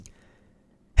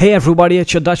Hey everybody,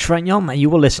 it's your Dutch friend Jan, and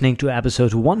you are listening to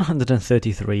episode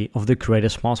 133 of the Creator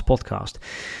Smarts podcast.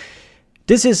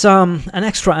 This is an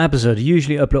extra episode. I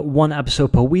usually upload one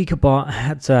episode per week, but I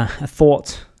had a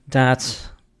thought that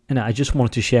I just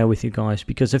wanted to share with you guys,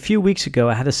 because a few weeks ago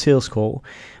I had a sales call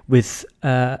with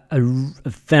a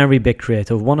very big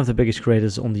creator, one of the biggest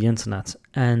creators on the internet,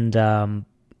 and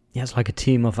he has like a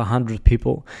team of 100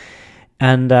 people,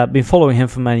 and been following him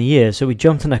for many years. So we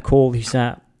jumped on that call. He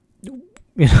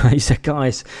said,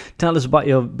 guys, tell us about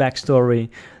your backstory.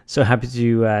 So happy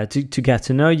to get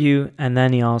to know you. And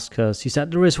then he asked us, he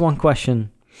said, there is one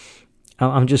question.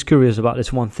 I'm just curious about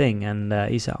this one thing. And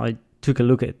he said, I took a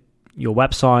look at your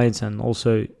websites and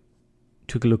also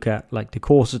took a look at like the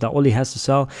courses that Ollie has to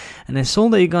sell. And I saw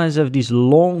that you guys have these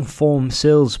long form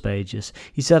sales pages.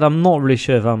 He said, I'm not really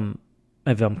sure if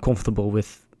I'm comfortable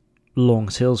with long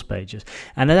sales pages.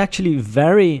 And that's actually a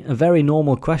very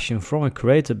normal question from a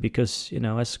creator, because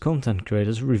as content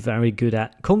creators, we're very good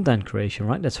at content creation,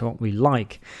 right? That's what we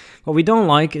like. What we don't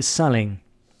like is selling,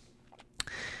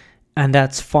 and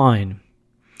that's fine,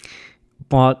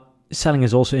 but selling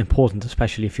is also important,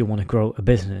 especially if you want to grow a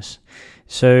business.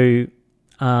 So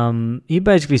he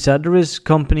basically said there is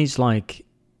companies like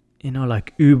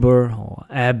Uber or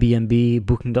Airbnb,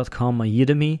 Booking.com or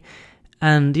Udemy,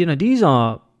 and these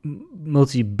are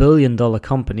multi-billion-dollar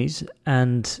companies,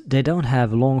 and they don't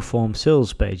have long-form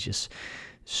sales pages.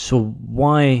 So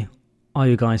why are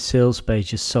you guys' sales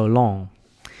pages so long?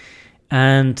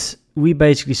 And we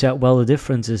basically said, well, the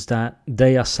difference is that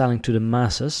they are selling to the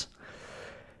masses,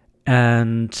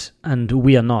 and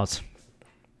we are not.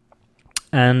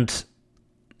 And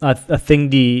I think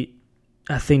the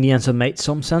answer made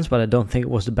some sense, but I don't think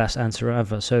it was the best answer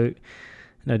ever. So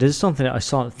this is something that I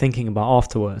started thinking about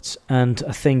afterwards, and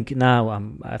I think now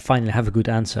I finally have a good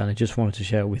answer, and I just wanted to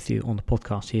share it with you on the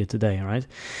podcast here today, right?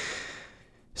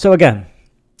 So again,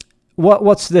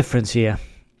 what's the difference here?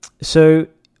 So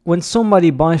when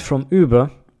somebody buys from Uber,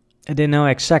 they know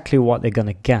exactly what they're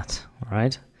gonna get,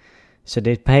 right? So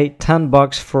they pay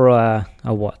 $10 for a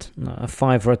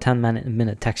 5 or a 10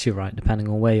 minute taxi ride, depending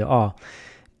on where you are.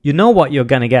 You know what you're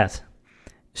gonna get,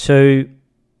 so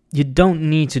you don't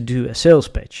need to do a sales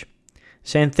pitch.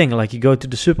 Same thing, like you go to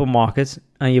the supermarket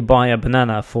and you buy a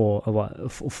banana for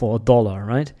 $1,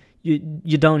 right?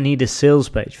 You don't need a sales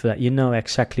page for that. You know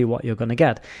exactly what you're going to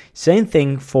get. Same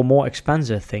thing for more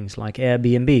expensive things like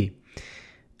Airbnb.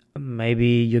 Maybe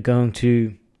you're going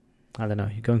to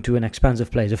an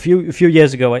expensive place. A few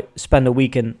years ago, I spent a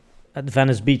weekend at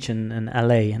Venice Beach in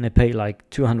LA, and I paid like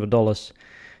 $200.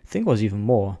 I think it was even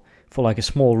more for like a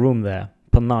small room there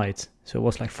per night. So it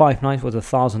was like 5 nights was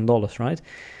 $1,000, right?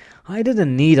 I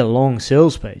didn't need a long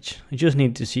sales page. I just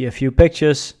needed to see a few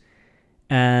pictures,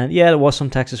 and there was some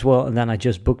text as well, and then I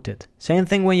just booked it. Same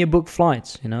thing when you book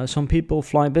flights. Some people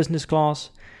fly business class,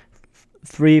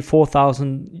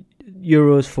 3,000-4,000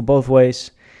 euros for both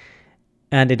ways,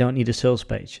 and they don't need a sales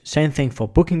page. Same thing for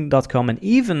Booking.com, and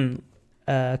even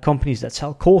companies that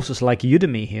sell courses like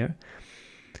Udemy here.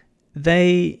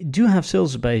 They do have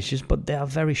sales pages, but they are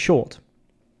very short.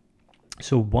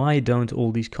 So why don't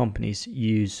all these companies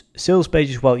use sales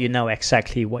pages? Well, you know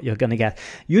exactly what you're going to get.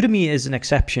 Udemy is an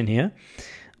exception here,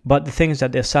 but the thing is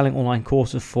that they're selling online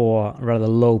courses for rather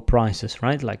low prices,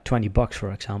 right? Like $20,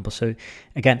 for example. So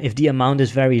again, if the amount is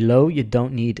very low, you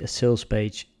don't need a sales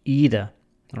page either,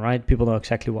 all right? People know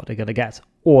exactly what they're going to get,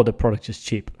 or the product is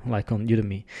cheap, like on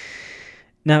Udemy.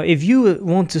 Now, if you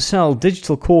want to sell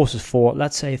digital courses for,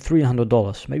 let's say,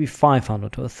 $300, maybe $500 or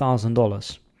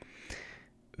 $1,000,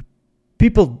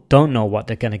 people don't know what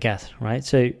they're going to get, right?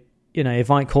 So,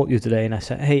 if I called you today and I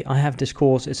said, hey, I have this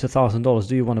course, it's $1,000,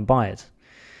 do you want to buy it?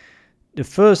 The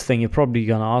first thing you're probably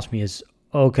going to ask me is,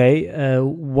 okay,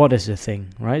 what is the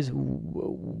thing, right?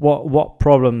 What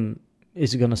problem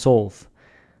is it going to solve?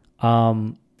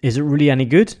 Is it really any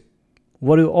good?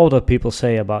 What do other people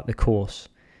say about the course?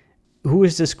 Who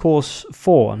is this course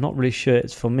for? I'm not really sure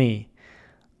it's for me.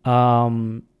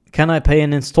 Can I pay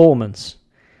in installments?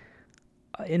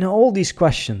 All these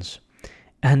questions.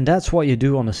 And that's what you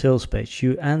do on a sales page.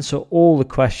 You answer all the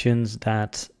questions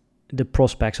that the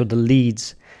prospects or the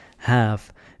leads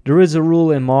have. There is a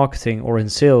rule in marketing, or in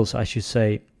sales, I should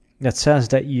say, that says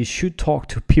that you should talk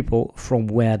to people from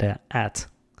where they're at,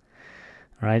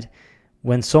 right?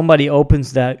 When somebody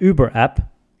opens their Uber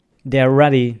app, they're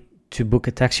ready to book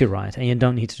a taxi ride, and you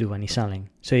don't need to do any selling.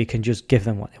 So you can just give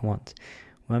them what they want.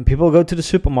 When people go to the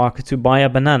supermarket to buy a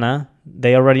banana,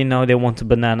 they already know they want a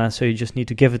banana, so you just need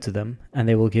to give it to them, and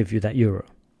they will give you that euro,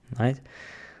 right?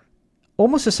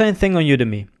 Almost the same thing on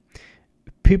Udemy.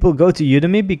 People go to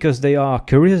Udemy because they are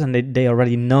curious and they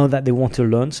already know that they want to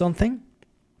learn something.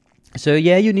 So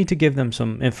yeah, you need to give them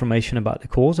some information about the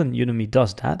course, and Udemy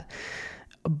does that.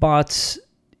 But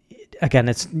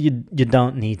again, you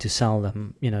don't need to sell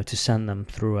them, to send them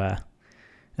through a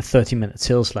 30-minute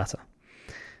sales letter,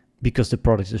 because the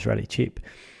product is really cheap.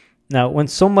 Now, when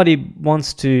somebody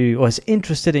wants to or is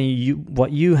interested in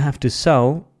what you have to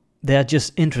sell, they're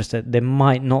just interested. They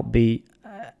might not be.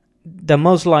 They're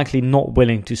most likely not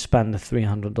willing to spend the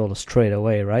 $300 straight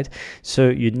away, right? So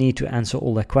you need to answer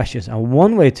all their questions. And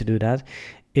one way to do that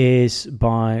is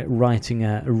by writing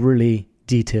a really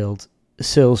detailed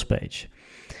sales page.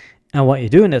 And what you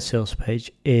do in that sales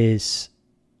page is,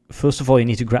 first of all, you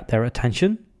need to grab their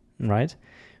attention, right?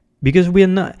 Because we're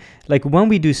not, like when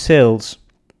we do sales,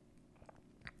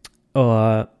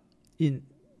 like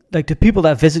the people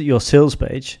that visit your sales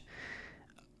page,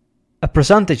 a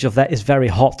percentage of that is very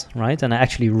hot, right? And are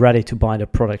actually ready to buy the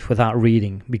product without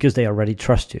reading, because they already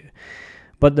trust you.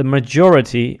 But the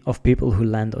majority of people who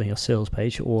land on your sales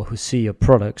page or who see your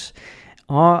products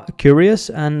are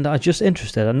curious and are just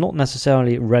interested and not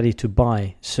necessarily ready to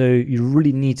buy. So you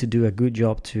really need to do a good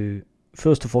job to,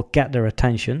 first of all, get their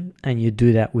attention, and you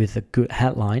do that with a good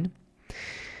headline.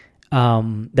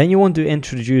 Then you want to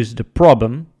introduce the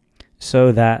problem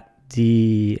so that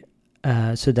the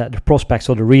prospects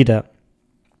or the reader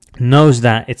knows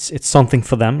that it's something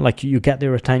for them. Like you get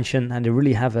their attention, and they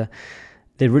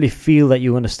really feel that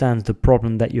you understand the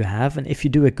problem that you have. And if you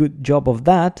do a good job of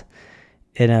that,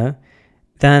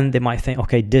 then they might think,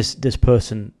 okay, this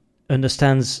person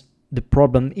understands the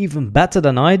problem even better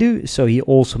than I do, so he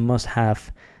also must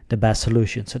have the best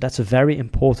solution. So that's a very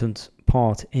important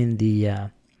part in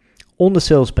on the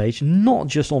sales page, not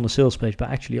just on the sales page, but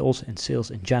actually also in sales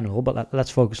in general. But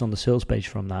let's focus on the sales page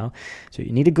from now. So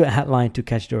you need a good headline to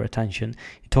catch their attention.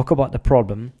 You talk about the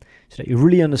problem so that you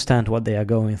really understand what they are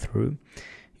going through.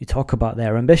 You talk about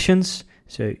their ambitions.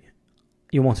 So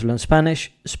you want to learn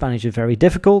Spanish. Spanish is very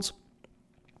difficult.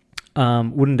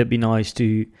 Wouldn't it be nice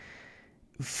to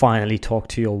finally talk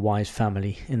to your wife's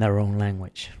family in their own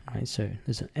language, right? So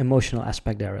there's an emotional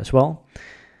aspect there as well.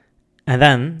 And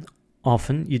then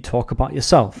often you talk about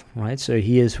yourself, right? So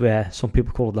here's where some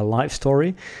people call it the life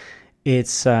story.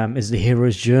 It's the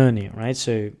hero's journey, right?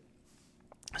 So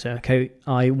okay,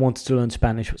 I wanted to learn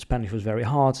Spanish, but Spanish was very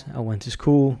hard. I went to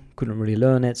school, couldn't really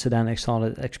learn it. So then I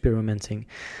started experimenting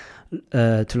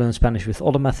to learn Spanish with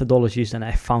other methodologies, and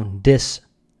I found this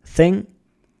thing.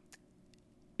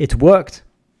 It worked,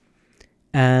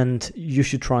 and you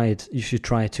should try it. You should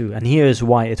try it too. And here's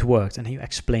why it worked. And you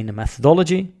explain the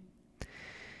methodology.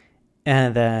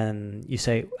 And then you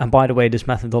say, and by the way, this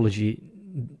methodology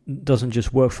doesn't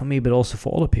just work for me, but also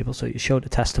for other people. So you show the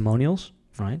testimonials,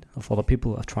 right, of other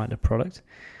people who have tried the product.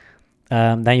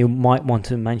 Then you might want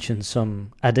to mention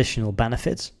some additional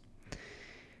benefits.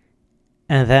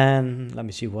 And then, let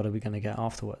me see, what are we going to get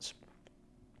afterwards?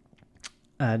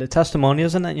 The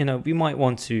testimonials, and then, we might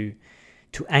want to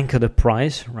anchor the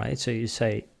price, right? So you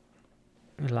say,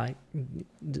 like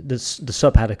the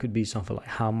subheader could be something like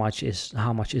how much is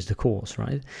the course,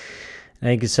 right?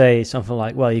 And you could say something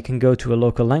like, well, you can go to a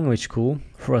local language school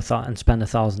for and spend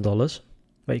 $1,000,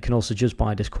 but you can also just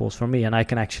buy this course from me, and I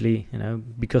can actually,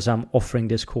 because I'm offering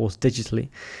this course digitally,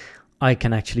 I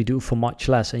can actually do it for much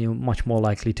less, and you're much more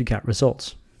likely to get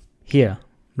results. Here,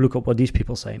 look at what these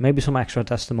people say. Maybe some extra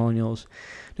testimonials.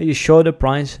 Then you show the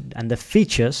price and the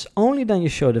features. Only then you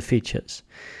show the features.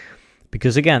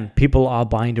 Because again, people are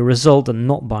buying the result and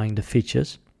not buying the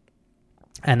features.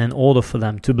 And in order for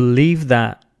them to believe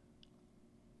that,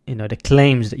 the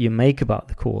claims that you make about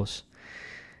the course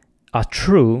are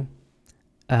true,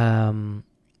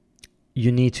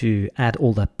 you need to add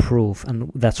all that proof, and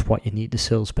that's what you need the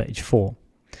sales page for.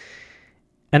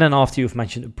 And then after you've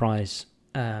mentioned the price,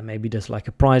 maybe there's like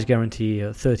a price guarantee, a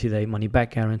 30-day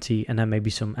money-back guarantee, and then maybe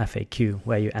some FAQ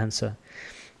where you answer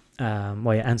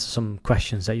some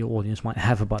questions that your audience might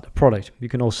have about the product. You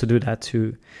can also do that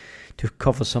to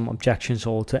cover some objections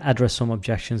or to address some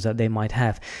objections that they might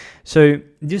have. So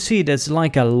you see, there's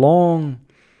like a long.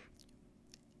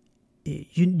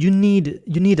 You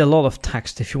need a lot of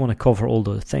text if you want to cover all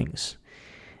those things.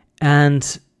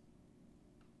 And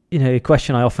a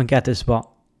question I often get is, but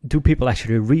do people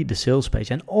actually read the sales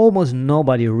page? And almost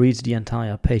nobody reads the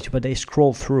entire page, but they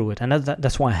scroll through it. And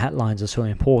that's why headlines are so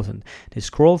important. They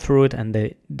scroll through it and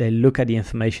they look at the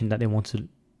information that they want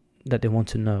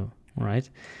to know, right?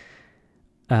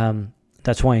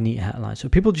 That's why you need headlines. So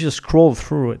people just scroll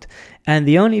through it. And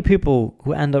the only people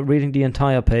who end up reading the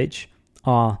entire page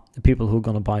are the people who are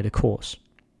going to buy the course.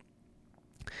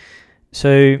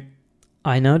 So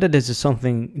I know that this is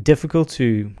something difficult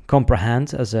to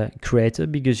comprehend as a creator,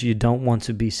 because you don't want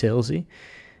to be salesy.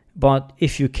 But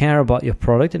if you care about your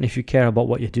product and if you care about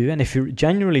what you do, and if you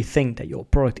genuinely think that your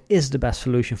product is the best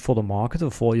solution for the market, or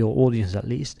for your audience at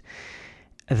least,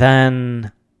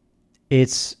 then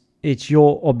it's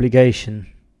your obligation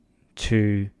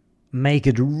to make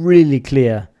it really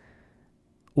clear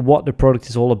what the product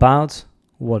is all about,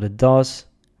 what it does,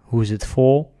 who is it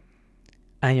for,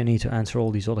 and you need to answer all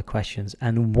these other questions.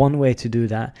 And one way to do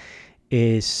that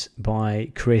is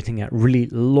by creating a really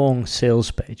long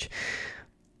sales page.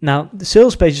 Now, the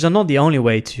sales pages are not the only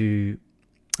way to,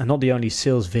 and not the only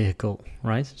sales vehicle,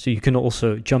 right? So you can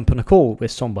also jump on a call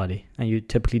with somebody, and you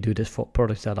typically do this for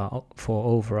products that are for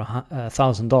over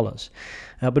 $1,000.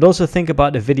 But also think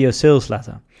about the video sales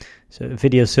letter. So a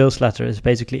video sales letter is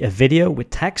basically a video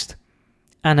with text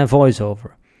and a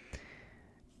voiceover.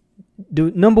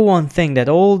 The number one thing that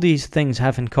all these things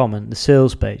have in common, the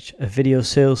sales page, a video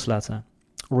sales letter,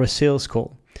 or a sales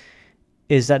call,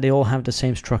 is that they all have the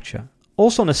same structure.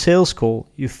 Also on a sales call,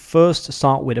 you first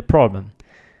start with a problem.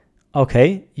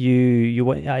 Okay,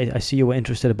 I see you were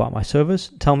interested about my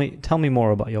service. Tell me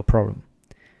more about your problem,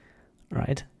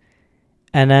 right?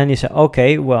 And then you say,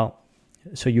 okay, well,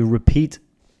 so you repeat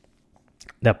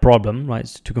that problem, right,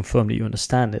 to confirm that you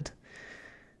understand it.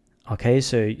 Okay,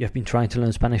 so you've been trying to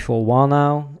learn Spanish for a while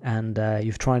now, and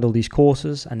you've tried all these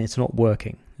courses, and it's not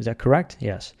working. Is that correct?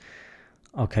 Yes.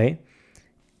 Okay,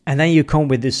 and then you come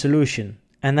with this solution.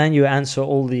 And then you answer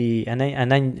all the, and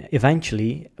then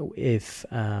eventually, if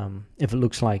it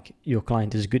looks like your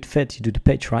client is a good fit, you do the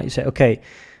pitch, right? You say, okay,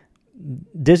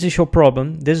 this is your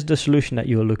problem. This is the solution that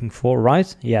you are looking for,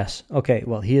 right? Yes. Okay,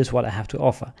 well, here's what I have to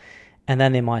offer. And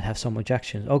then they might have some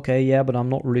objections. Okay, yeah, but I'm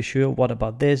not really sure. What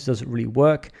about this? Does it really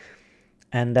work?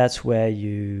 And that's where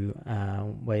you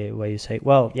where you say,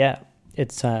 well, yeah,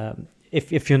 it's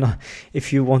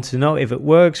if you want to know if it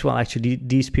works, well, actually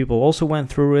these people also went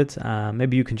through it.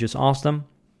 Maybe you can just ask them.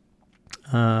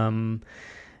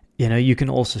 You can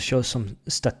also show some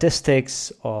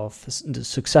statistics of the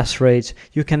success rates.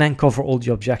 You can then cover all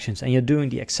the objections, and you're doing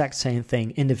the exact same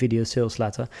thing in the video sales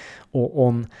letter or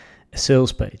on a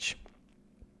sales page.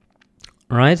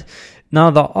 Right? Now,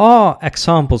 there are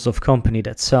examples of companies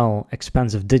that sell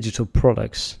expensive digital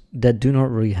products that do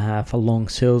not really have a long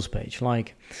sales page.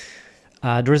 Like,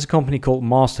 there is a company called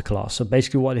Masterclass. So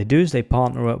basically what they do is they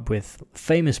partner up with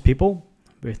famous people,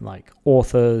 with like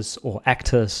authors or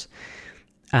actors,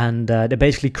 and they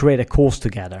basically create a course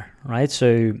together, right?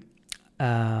 So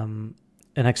an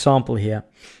example here,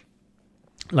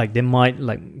 like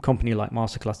company like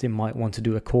Masterclass, they might want to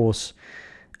do a course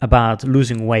about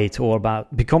losing weight or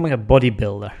about becoming a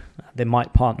bodybuilder. They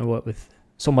might partner up with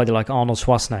somebody like Arnold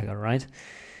Schwarzenegger, right?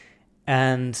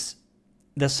 And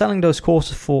they're selling those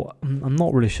courses for, I'm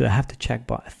not really sure, I have to check,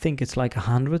 but I think it's like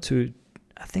 $100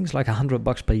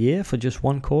 per year for just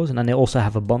one course. And then they also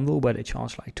have a bundle where they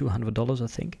charge like $200, I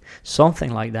think, something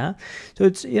like that. So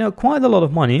it's, quite a lot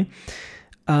of money.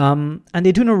 And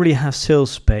they do not really have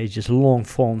sales pages, long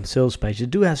form sales pages. They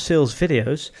do have sales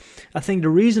videos. I think the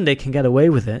reason they can get away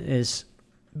with it is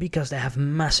because they have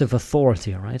massive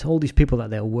authority, right? All these people that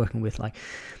they're working with, like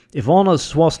if Arnold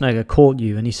Schwarzenegger called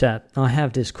you and he said, I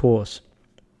have this course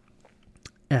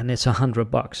and it's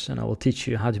 $100 and I will teach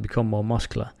you how to become more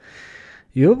muscular,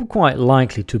 you're quite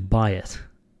likely to buy it,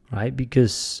 right?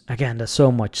 Because again, there's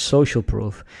so much social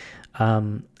proof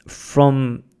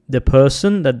from the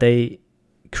person that they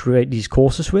create these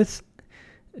courses with,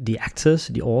 the actors,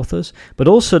 the authors, but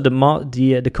also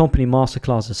the company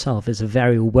Masterclass itself is a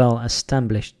very well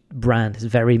established brand. It's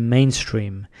very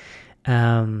mainstream,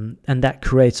 and that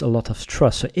creates a lot of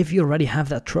trust. So if you already have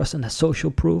that trust and that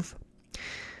social proof,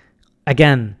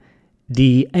 again,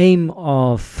 the aim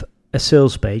of a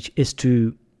sales page is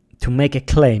to make a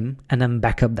claim and then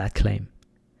back up that claim.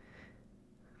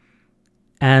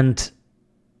 And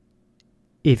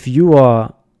if you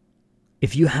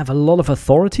have a lot of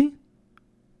authority,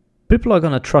 people are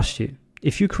going to trust you.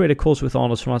 If you create a course with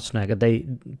Arnold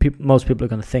Schwarzenegger, most people are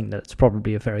going to think that it's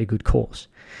probably a very good course,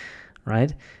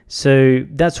 right? So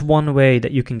that's one way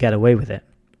that you can get away with it.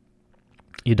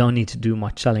 You don't need to do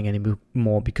much selling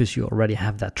anymore because you already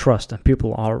have that trust, and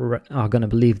people are going to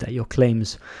believe that your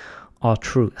claims are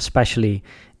true, especially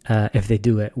if they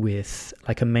do it with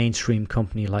like a mainstream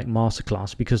company like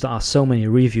Masterclass, because there are so many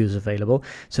reviews available.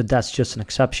 So that's just an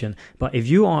exception. But if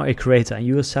you are a creator and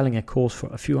you are selling a course for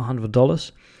a few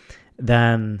 $100s,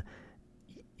 then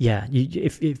yeah,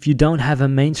 if you don't have a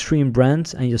mainstream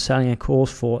brand and you're selling a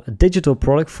course for a digital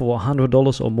product for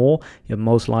 $100 or more, you're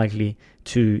most likely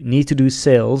to need to do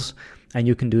sales, and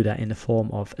you can do that in the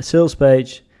form of a sales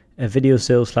page, a video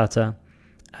sales letter.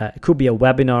 It could be a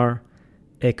webinar.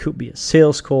 It could be a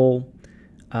sales call.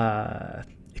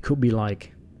 It could be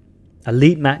like a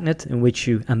lead magnet in which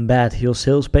you embed your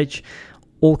sales page,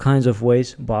 all kinds of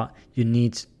ways. But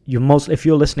if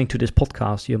you're listening to this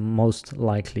podcast, you're most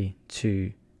likely to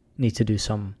need to do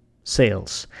some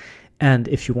sales. And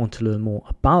if you want to learn more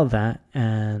about that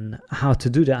and how to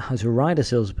do that, how to write a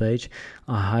sales page,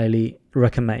 I highly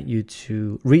recommend you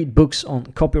to read books on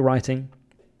copywriting.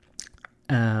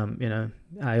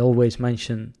 I always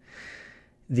mention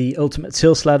The Ultimate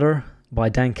Sales Letter by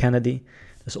Dan Kennedy.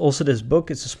 There's also this book.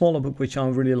 It's a smaller book, which I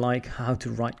really like, How to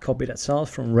Write Copy That Sells,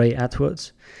 from Ray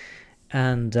Edwards.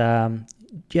 And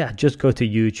just go to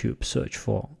YouTube, search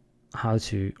for how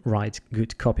to write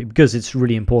good copy, because it's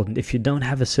really important. If you don't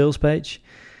have a sales page,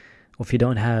 or if you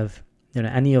don't have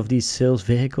any of these sales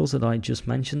vehicles that I just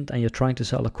mentioned, and you're trying to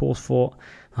sell a course for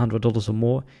 $100 or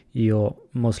more, you're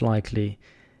most likely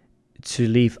to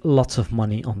leave lots of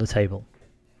money on the table.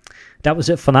 That was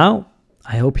it for now.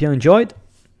 I hope you enjoyed.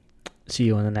 See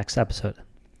you in the next episode.